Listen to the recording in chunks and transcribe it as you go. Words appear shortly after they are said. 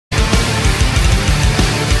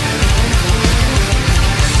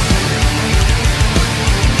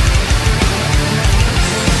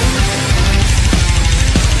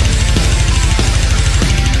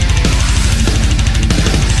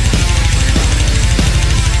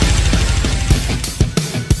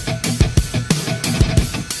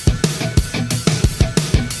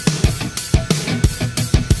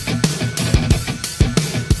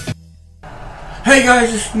Hey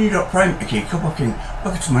guys, it's New.Prime, aka Cobalt King.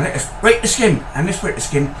 Welcome to my latest Rate the Skin, and this Rate the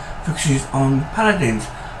Skin focuses on Paladins,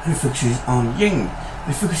 and it focuses on Ying.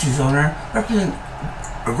 It focuses on our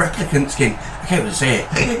replicant skin. I can't even say it.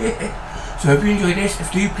 So I hope you enjoyed this.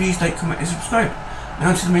 If you do, please like, comment and subscribe.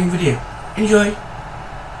 Now to the main video. Enjoy!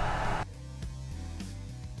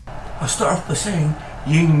 I'll start off by saying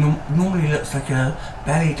Ying normally looks like a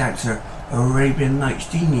ballet dancer or Arabian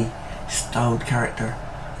Nights genie styled character.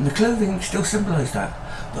 And the clothing still symbolises that,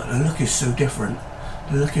 but the look is so different.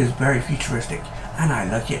 The look is very futuristic, and I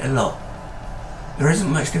like it a lot. There isn't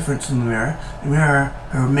much difference in the mirror. The mirror,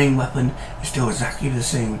 her main weapon, is still exactly the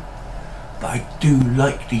same. But I do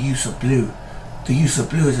like the use of blue. The use of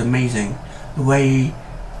blue is amazing. The way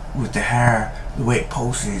with the hair, the way it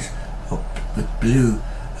pulses with blue,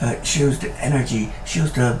 shows the energy,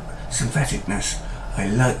 shows the syntheticness. I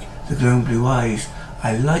like the glowing blue eyes.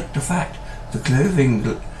 I like the fact the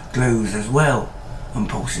clothing glows as well and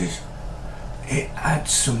pulses. It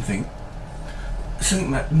adds something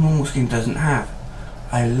that normal skin doesn't have.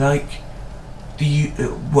 I like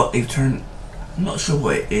what they've turned. I'm not sure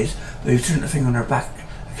what it is, but they've turned the thing on her back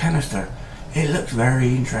a canister. It looks very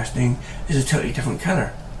interesting. It's a totally different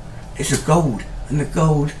colour. It's a gold, and the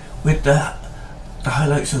gold with the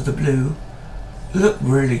highlights of the blue look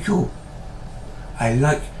really cool. I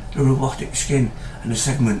like the robotic skin and the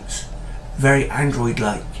segments, very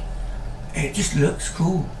android-like. It just looks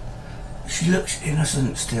cool. She looks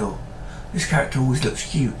innocent still. This character always looks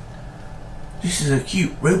cute. This is a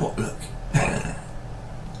cute robot look.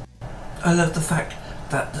 I love the fact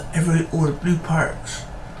that all the blue parts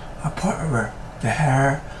are part of her. The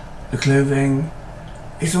hair, the clothing,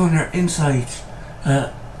 it's on her inside,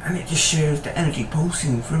 and it just shows the energy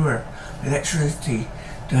pulsing through her, the electricity,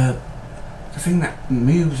 the thing that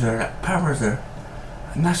moves her, that powers her,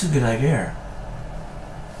 and that's a good idea.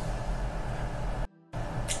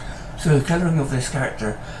 So the colouring of this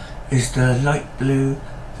character is the light blue,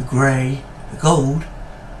 the grey, the gold,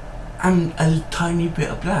 and a tiny bit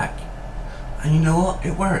of black. And you know what?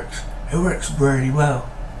 It works. It works really well.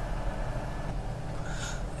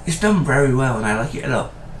 It's done very well, and I like it a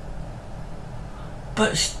lot.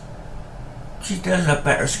 But she does have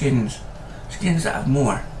better skins that have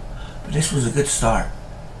more. But this was a good start.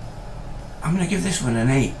 I'm going to give this one an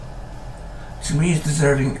 8. To me, it's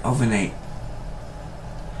deserving of an 8.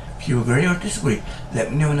 If you agree or disagree,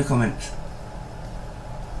 let me know in the comments.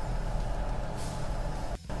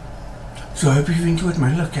 So I hope you've enjoyed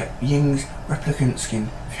my look at Ying's replicant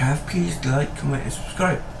skin. If you have, please like, comment and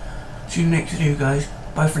subscribe. See you next video guys.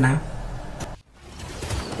 Bye for now.